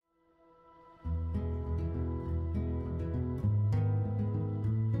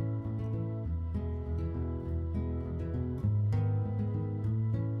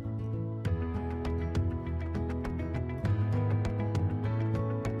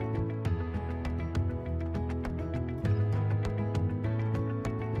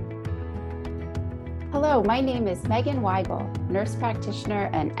Hello, my name is Megan Weigel, nurse practitioner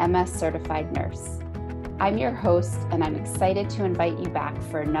and MS-Certified Nurse. I'm your host, and I'm excited to invite you back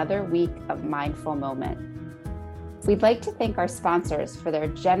for another week of Mindful Moment. We'd like to thank our sponsors for their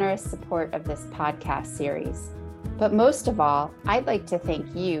generous support of this podcast series. But most of all, I'd like to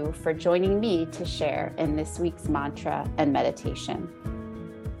thank you for joining me to share in this week's mantra and meditation.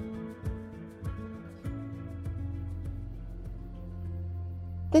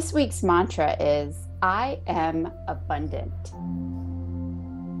 This week's mantra is, I am abundant.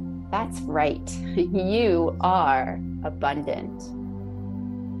 That's right, you are abundant.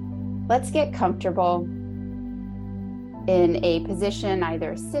 Let's get comfortable in a position,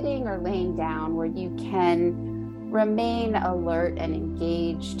 either sitting or laying down, where you can remain alert and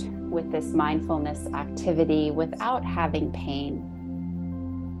engaged with this mindfulness activity without having pain.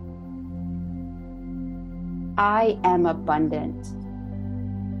 I am abundant.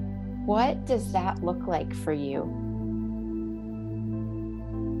 What does that look like for you?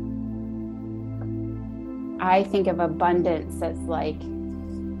 I think of abundance as like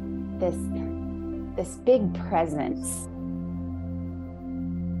this big presence.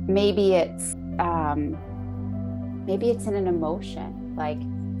 Maybe it's in an emotion, like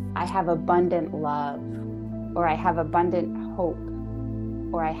I have abundant love, or I have abundant hope,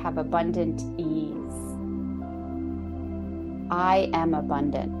 or I have abundant ease. I am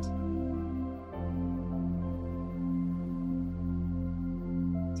abundant.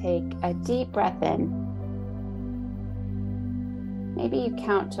 Take a deep breath in. Maybe you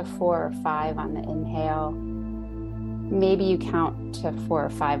count to 4 or 5 on the inhale. Maybe you count to 4 or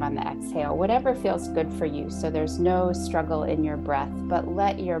 5 on the exhale. Whatever feels good for you, so there's no struggle in your breath, but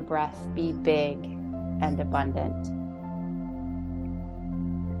let your breath be big and abundant.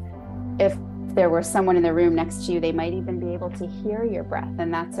 If there were someone in the room next to you, they might even be able to hear your breath,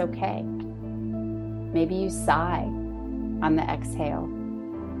 and that's okay. Maybe you sigh on the exhale.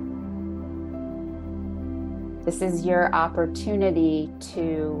 This is your opportunity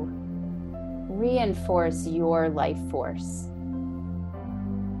to reinforce your life force.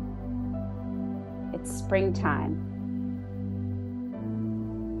 It's springtime.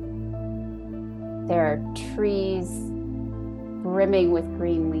 There are trees brimming with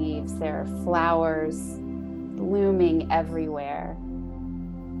green leaves. There are flowers blooming everywhere.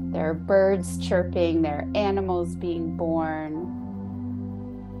 There are birds chirping. There are animals being born.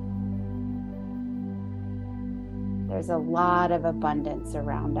 There's a lot of abundance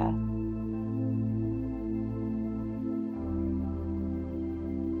around us.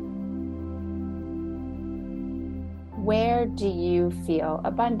 Where do you feel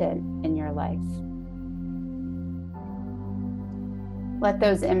abundant in your life? Let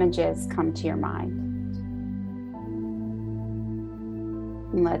those images come to your mind.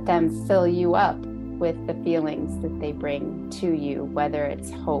 And let them fill you up with the feelings that they bring to you, whether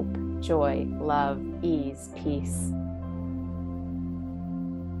it's hope, joy, love, ease, peace.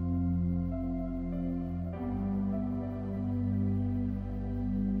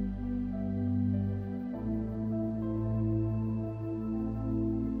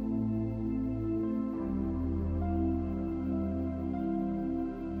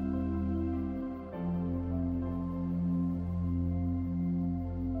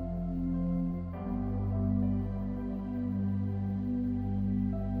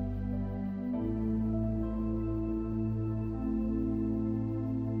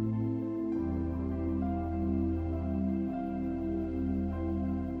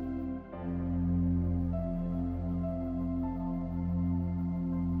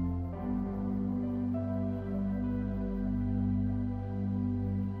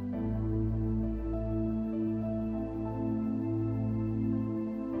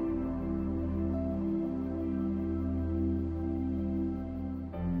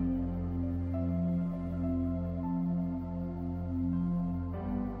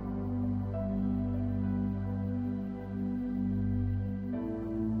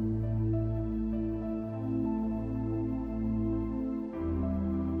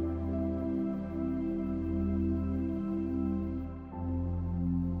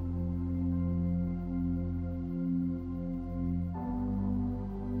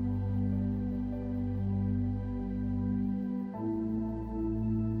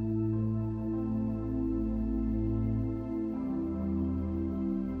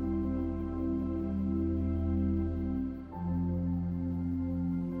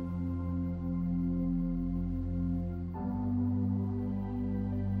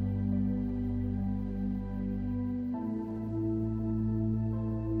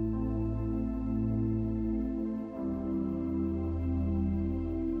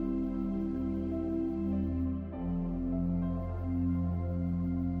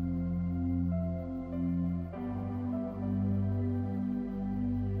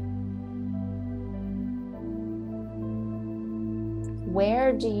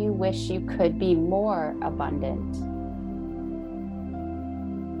 Where do you wish you could be more abundant?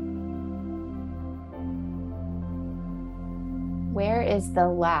 Where is the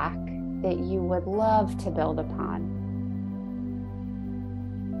lack that you would love to build upon?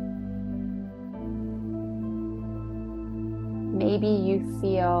 Maybe you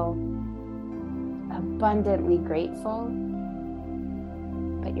feel abundantly grateful,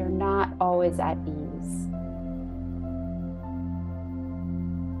 but you're not always at ease.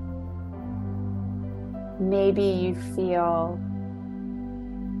 Maybe you feel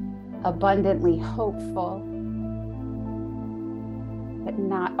abundantly hopeful, but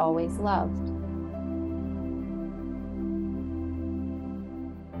not always loved.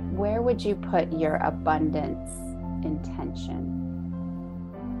 Where would you put your abundance intention?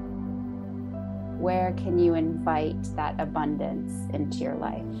 Where can you invite that abundance into your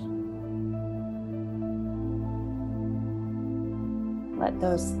life? Let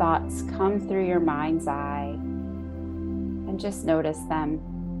those thoughts come through your mind's eye and just notice them.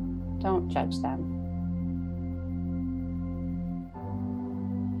 Don't judge them.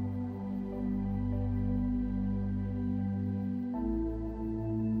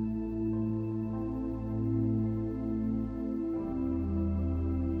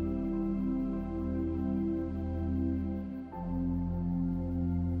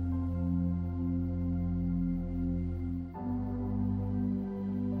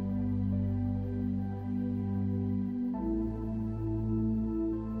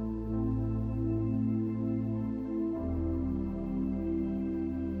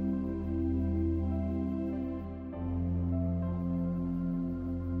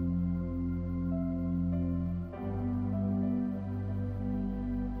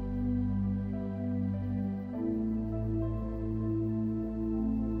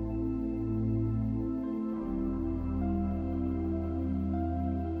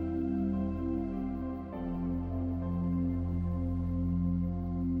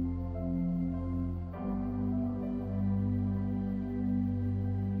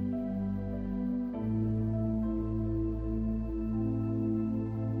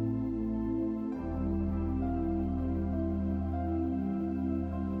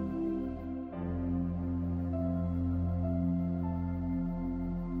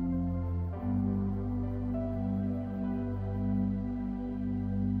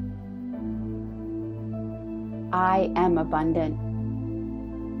 I am abundant.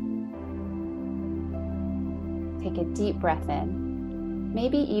 Take a deep breath in.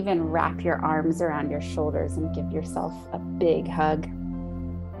 Maybe even wrap your arms around your shoulders and give yourself a big hug.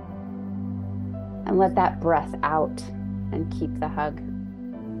 And let that breath out and keep the hug.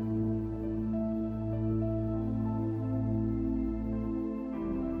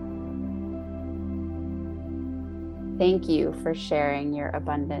 Thank you for sharing your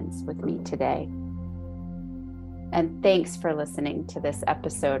abundance with me today. And thanks for listening to this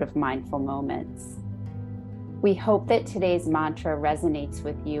episode of Mindful Moments. We hope that today's mantra resonates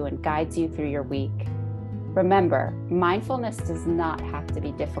with you and guides you through your week. Remember, mindfulness does not have to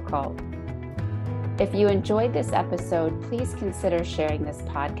be difficult. If you enjoyed this episode, please consider sharing this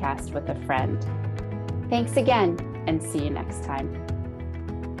podcast with a friend. Thanks again, and see you next time.